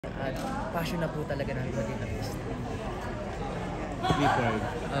At passion na po talaga namin maging artist. Clifford.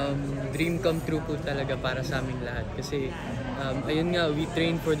 Dream come true po talaga para sa aming lahat. Kasi, ayun nga, we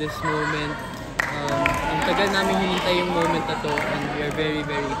train for this moment. Ang tagal namin hinintay yung moment na to and we are very,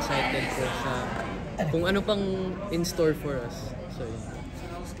 very excited po sa kung ano pang in store for us. So, yun.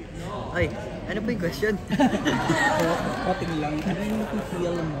 Ay, ano po yung question? Cutting lang. Ano yung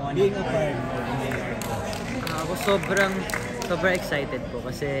feel mo? Being a part Ako sobrang excited po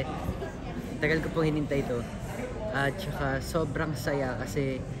kasi tagal ko pong hinintay ito. At saka sobrang saya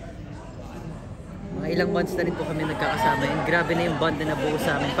kasi mga ilang months na rin po kami nagkakasama and grabe na yung bond na nabuo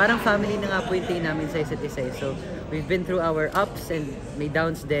sa amin. Parang family na nga po yung tingin namin sa isa't isa. So we've been through our ups and may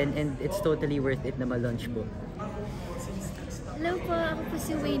downs din and it's totally worth it na ma-launch po. Hello po, ako po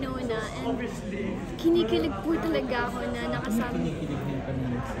si Waynona and kinikilig po talaga ako na nakasama. Kinikilig din kami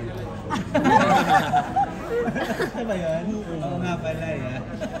ng ano ba yun? Oo nga pala,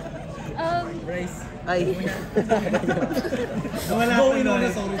 Bryce. Ay. Wala po yun.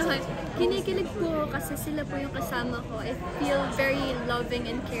 Okay. Kinikilig po kasi sila po yung kasama ko. I feel very loving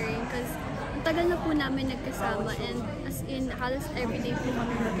and caring because ang tagal na po namin nagkasama and as in halos everyday po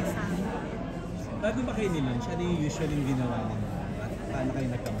kami nagkasama. Bago ba kayo nilaunch? Ano yung usually yung ginawa nila? Paano kayo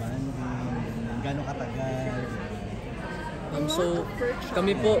nagka-banding? Gano'ng katagal? So,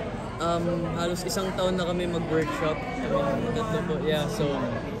 kami po, halos isang taon na kami mag-workshop. Tatlo po, yeah. So,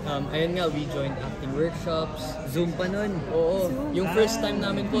 ayun nga, we joined acting workshops. Zoom pa nun. Oo, yung first time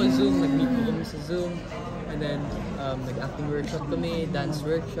namin po, Zoom. Nag-meet po kami sa Zoom. And then, nag-acting workshop kami, dance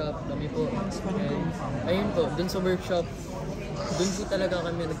workshop kami po. And ayun po, dun sa workshop, dun po talaga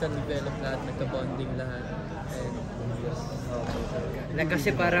kami nagka-develop lahat, nagka-bonding lahat. And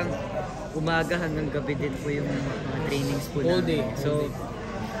Kasi parang umaga hanggang gabi din po yung mga trainings po all namin. day. So,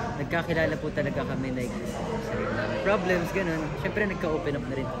 nagkakilala po talaga kami like problems, ganun. Siyempre nagka-open up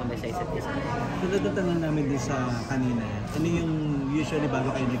na rin po kami sa isa't isa. Tulad ng tanong namin din sa kanina, ano yung usually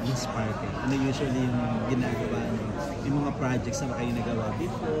bago kayo nag-spark? Ano usually yung ginagawa nyo? Yung mga projects na kayo nagawa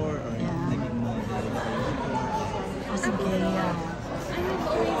before or naging model kayo before? I have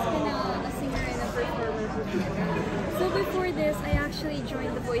always been a singer and a performer before. So before this, I actually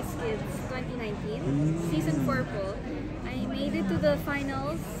joined The Voice Kids 2019, Season 4 po. I made it to the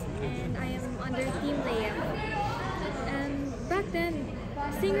finals and I am under Team Leia. And back then,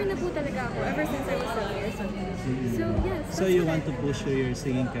 singer na po talaga ako ever since I was 7 years old. So yes. So you want to push your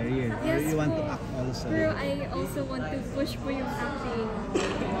singing career? Yes, or you want to po. act also? Pero I also want to push po yung acting.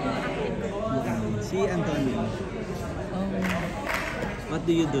 Si Anthony, what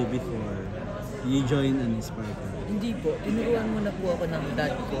do you do before you join an Sparta? Hindi po, tinuruan muna po ako ng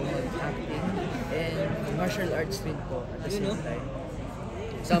dad ko mag-acting and martial arts din po at the same time.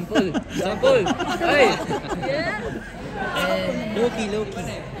 sample! Sample! Ay! Yeah! And low-key.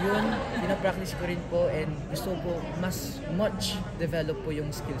 Yun, pinapractice ko rin po and gusto ko much develop po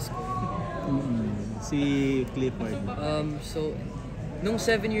yung skills ko. Si Clifford. So, nung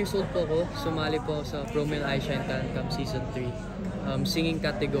 7 years old po ako, sumali po ako sa Promel I Shine Talent Camp Season 3, singing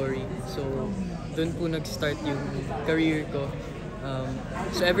category. So, doon po nag-start yung career ko.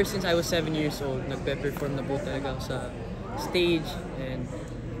 So, ever since I was 7 years old, nagpe-perform na po talaga ako sa stage and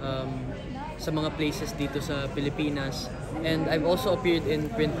sa mga places dito sa Pilipinas. And I've also appeared in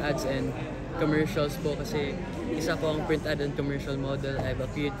print ads and commercials po kasi isa po ang print ad and commercial model. I've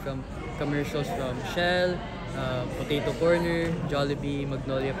appeared from commercials from Shell, Potato Corner, Jollibee,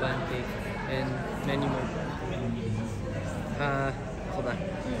 Magnolia Pancake, and many more. Ako ba?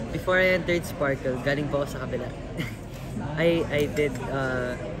 Before I entered Sparkle, galing po ako sa kabila. I did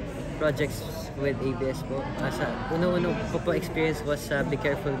projects with ABS po. Sa uno po experience was Be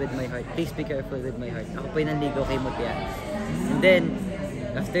Careful With My Heart. Please Be Careful With My Heart. Ako po yung nanligaw kay Mutia. And then,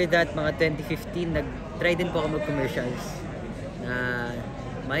 after that, mga 2015, nag-try din po ako mag-commercials.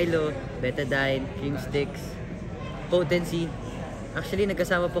 Milo, Betadine, Cream Sticks, Potency. Actually,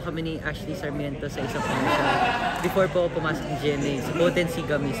 nagkasama po kami ni Ashley Sarmiento sa isang commercial before po ako pumasok ng GMA. So, Potency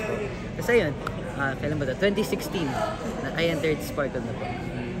Gummies po. Kasi yun, kailan ba ito? 2016, I entered Sparkle na po.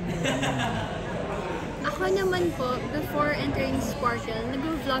 Ako naman po, before entering Sparkle,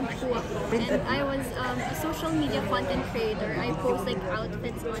 nag-vlog po ako. And I was a social media content creator. I post like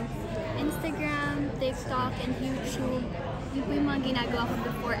outfits on Instagram, TikTok, and YouTube. Yun po yung mga ginagawa ko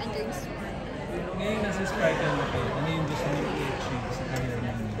before entering Sparkle. Ngayon nasa Sparkle na kayo, ano yung gusto niyo i-achieve sa career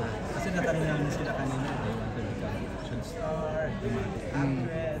ninyo? Kasi natanong namin sila kanina, they want to become a action star, dramatic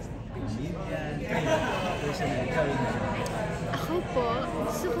actress, comedian, kayo, personal, career ninyo. Ako po,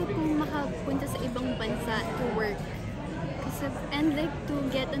 gusto ko pong makapunta sa ibang bansa to work. And like to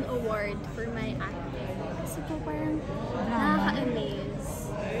get an award for my acting. Kasi po parang nakaka-amaze.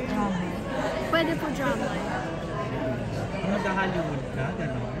 pwede po drama. Mag-Hollywood ka,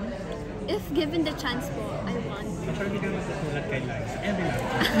 gano'n? If given the chance po, I want. Sure, hindi ka matutulad kay Liza. Every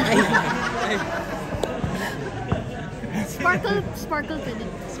life. Sparkle pa din.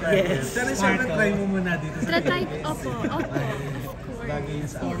 Yes. Pero syempre, try mo muna dito sa Try, Philippines. opo, of course. Bagay yun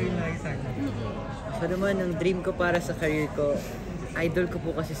sa akin. So naman, ang dream ko para sa career ko, idol ko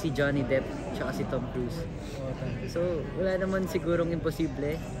po kasi si Johnny Depp tsaka si Tom Cruise. So wala naman sigurong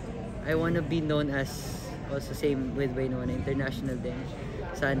imposible. I wanna be known as, also same with Waynona, international din.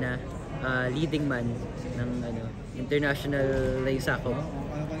 Sana leading man ng international na yung sakop.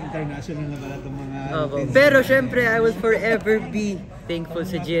 Ano pang international na pala itong mga... Pero syempre, I will forever be thankful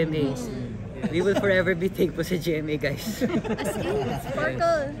sa GMA. We will forever be thankful sa GMA, guys. As in,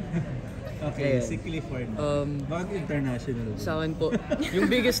 sparkle. Okay, Ayun. si Clifford. Bakit international? Sa akin po, yung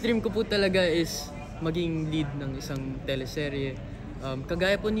biggest dream ko po talaga is maging lead ng isang teleserye.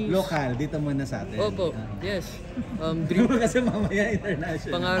 Kagaya po ni... Local, dito muna sa atin. Opo, yes. Dream Dream mo kasi mamaya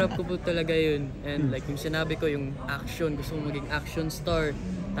international. Pangarap ko po talaga yun. And like yung sinabi ko, yung action, gusto ko maging action star.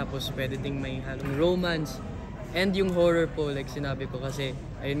 Tapos pwede ding may halong romance. And yung horror po, like sinabi ko kasi,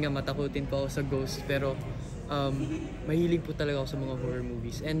 ayun nga, matakutin po ako sa ghost. Pero mahilig po talaga ako sa mga horror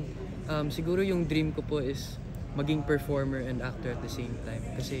movies. And siguro yung dream ko po is maging performer and actor at the same time.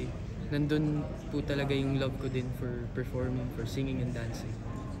 Kasi nandun po talaga yung love ko din for performing, for singing and dancing.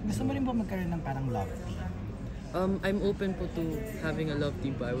 Gusto mo rin ba magkaroon ng parang love team? I'm open po to having a love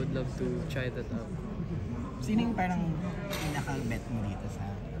team po. I would love to try that out. Sino yung parang pinaka-bet mo dito sa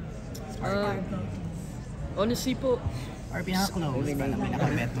Sparkle? Honestly po, Or pinaka-close pa na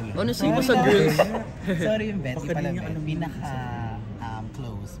pinaka-bet mo? honestly po sa girls, Sorry yung bet, yung pala bet.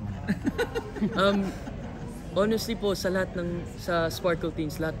 Pinaka-close mo na. honestly po sa lahat ng sa Sparkle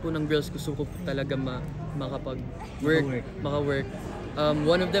Teens, lahat po ng girls gusto ko po talaga maka-work.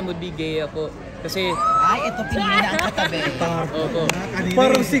 One of them would be Gaea po. Kasi Ay, ito pinili ang katabi. opo.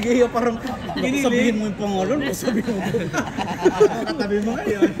 Parang sige, parang sabihin mo yung pangalan, sabihin mo. katabi mo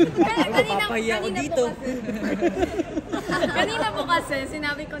ngayon. Papahiya ako dito. Kanina po kasi,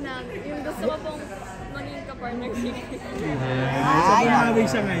 sinabi ko na yung gusto ko pong maging kapartner si So, bumawig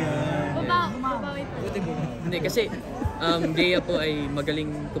siya ngayon. Babawi po. Hindi kasi Gaea po ay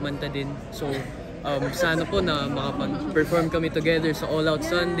magaling kumanta din. So sana po na makapag-perform kami together sa All Out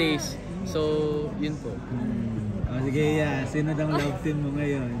Sundays. So yun po. Sige, sino daw love team mo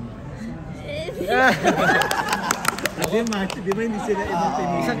ngayon? Di match, di ba hindi sila ibang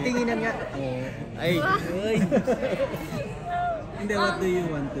pinili? Isang tinginan nga. Ay, Hindi, what do you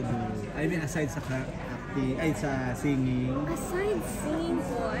want to do? I mean, aside sa acting, ay sa singing. Aside singing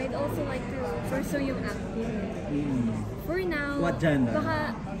po, I'd also like to pursue yung acting. For now, What genre?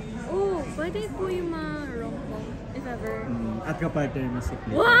 baka, pwede po yung mga rom-com, if ever. At kapartner mo si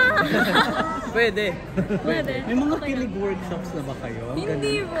Clifford. Wow! pwede. Pwede. May mga Okay kilig workshops na ba kayo?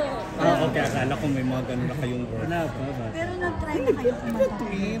 Hindi po. Okay, akala ko may mga ganun na kayong work. Wala pa ba? Pero nag-try na kayo kumanta.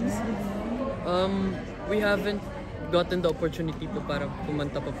 We haven't gotten the opportunity po para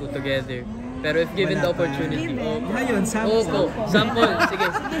kumanta pa po together. Pero if given Wala the pa. opportunity, Ngayon, Opo, sample. Sige.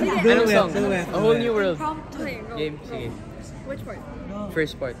 Anong Duet, song? duet, A Whole duet. New World. Okay, go. Game, sige. Which part?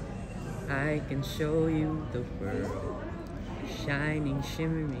 First part. I can show you the world, shining,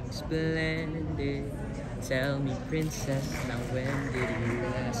 shimmering, splendid. Tell me, princess, now when did you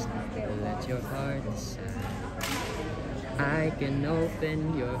last let your heart decide? I can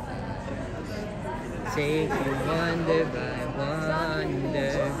open your eyes, take you wonder by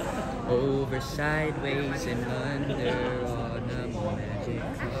wonder, over, sideways, and under on a magic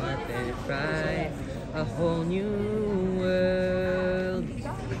carpet ride. A whole new world,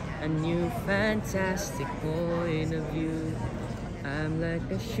 a new fantastic point of view. I'm like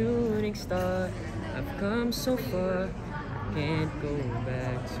a shooting star, I've come so far, I can't go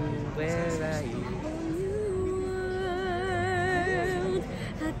back to where I used. New world,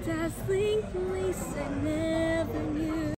 a dazzling place I never knew.